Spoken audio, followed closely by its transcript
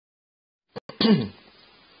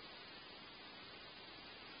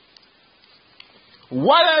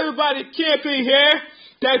What everybody camping here?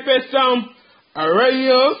 Type in some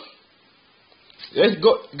radio. Let's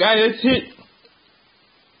go, guys. Let's hit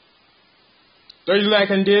 30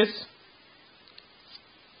 likes on this.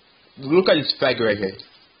 Look at this faggot right here.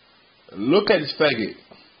 Look at this faggot.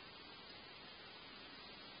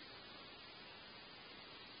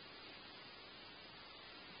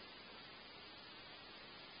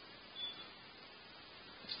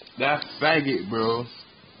 That faggot, bro.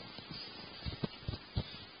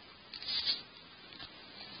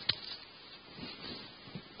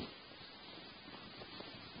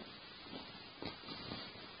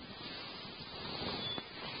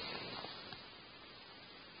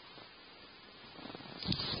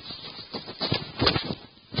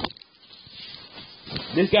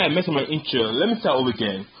 This guy messed with my intro. Let me start over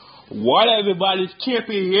again. What everybody's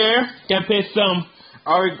camping here? Can play some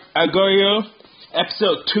Agorio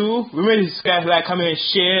episode 2. Remember to subscribe, like, comment, and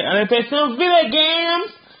share. And then play some video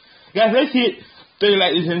games. Guys, let's hit 30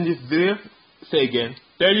 likes in this video. Say again.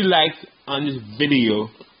 30 likes on this video.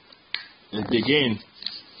 Let's begin.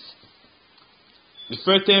 The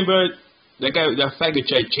first time, bro, that faggot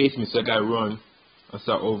tried to chase me, so I gotta run and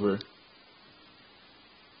start over.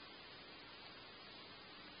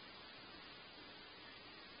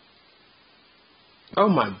 Oh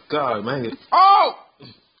my god, man. Oh!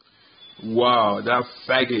 Wow, that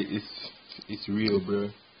faggot is real, bro.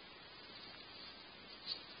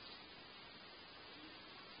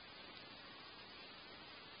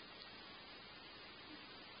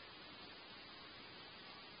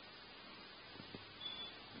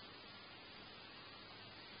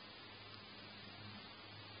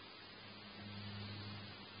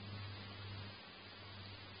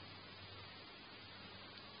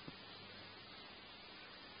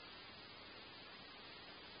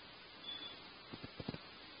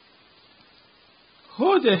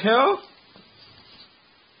 Who the hell?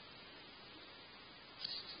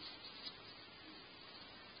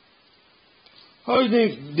 How do you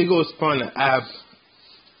think they go spawn an app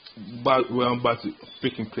where I'm about to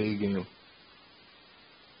freaking play a game?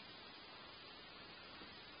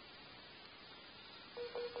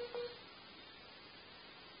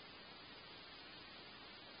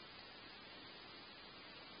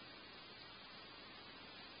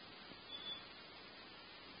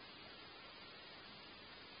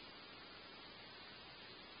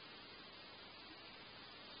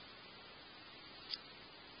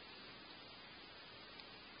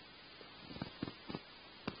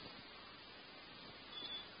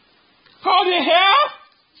 How the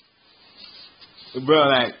hell? Bro,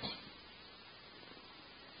 like,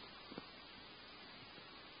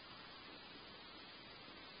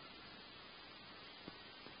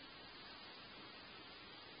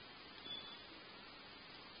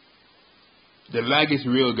 the lag is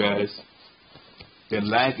real, guys. The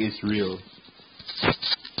lag is real.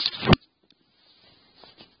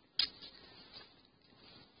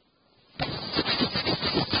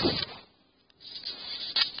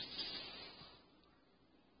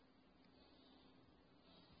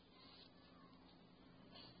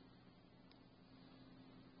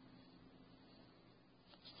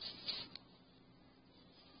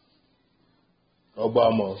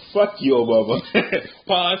 Obama. Fuck you, Obama.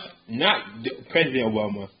 Pause. Not President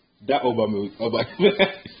Obama. That Obama.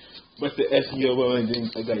 But the S me Obama and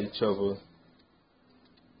then I got in trouble.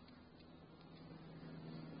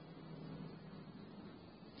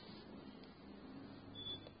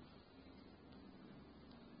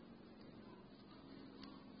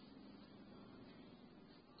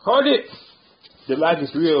 Hold it. The lag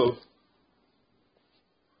is real.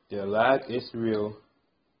 The lag is real.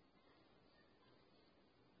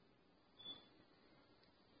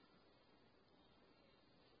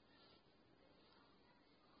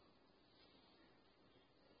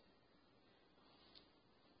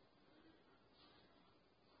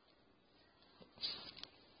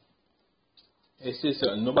 Hey,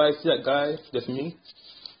 sister, nobody see that guy? That's me.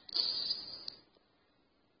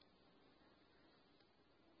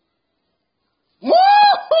 Oh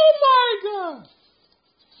my god!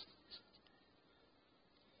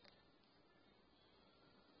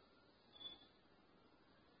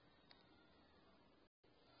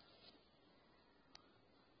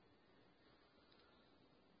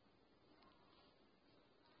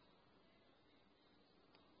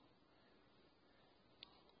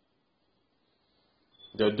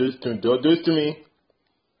 Don't do this to me.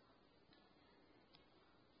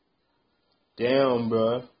 Damn,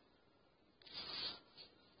 bro.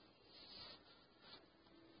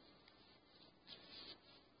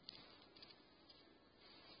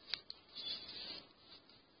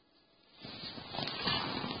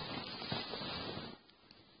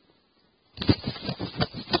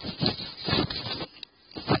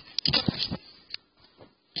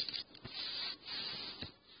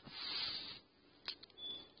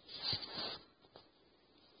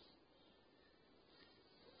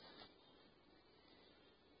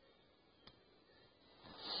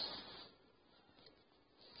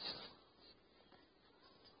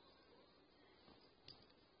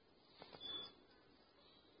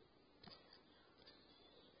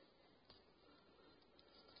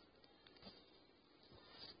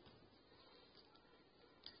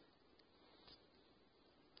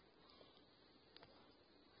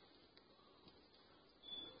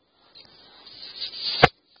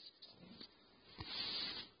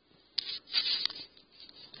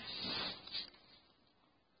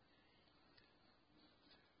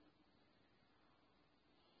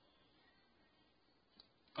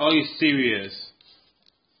 Are you serious?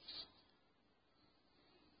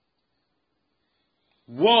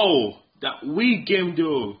 Whoa, that Wii game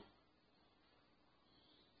though.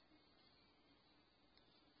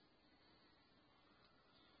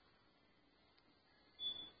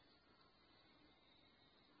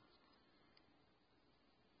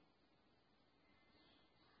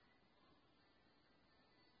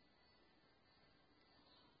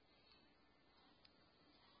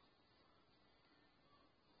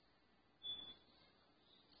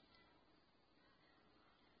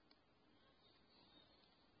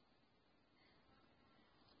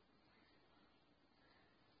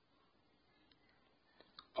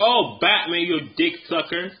 Oh, Batman, you dick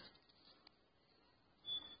sucker.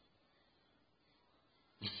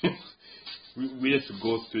 we just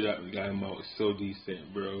go through that guy mouth. It's so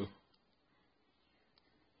decent, bro.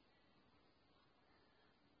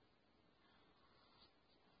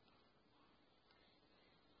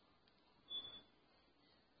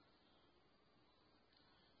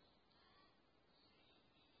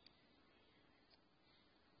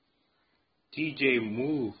 TJ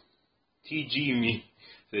move. TG me.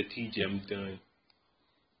 The TJ, I'm done.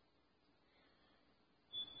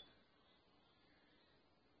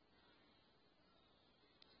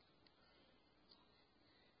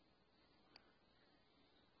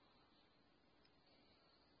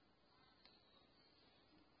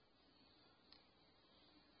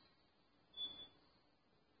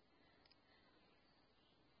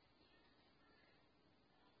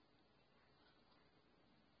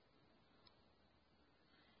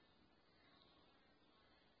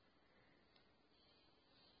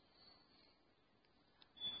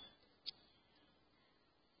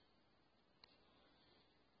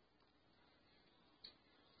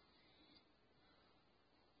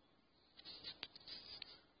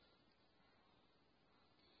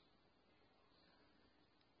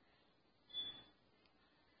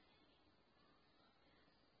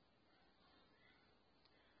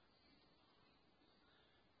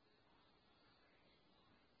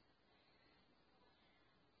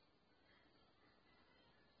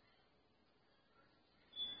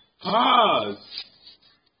 Pause.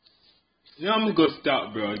 Now I'm gonna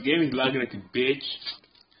stop, bro. The game is lagging like a bitch.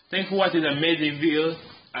 Thanks for watching the amazing video.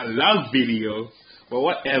 I love video, but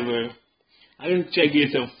whatever. I didn't try to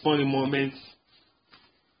get some funny moments.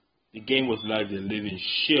 The game was like the living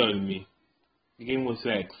shit out of me. The game was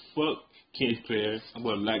like, fuck Kings player. I'm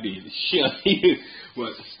gonna like the shit out of you.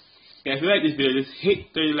 But guys, if you like this video, just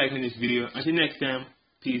hit 30 likes on this video. Until next time,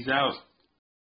 peace out.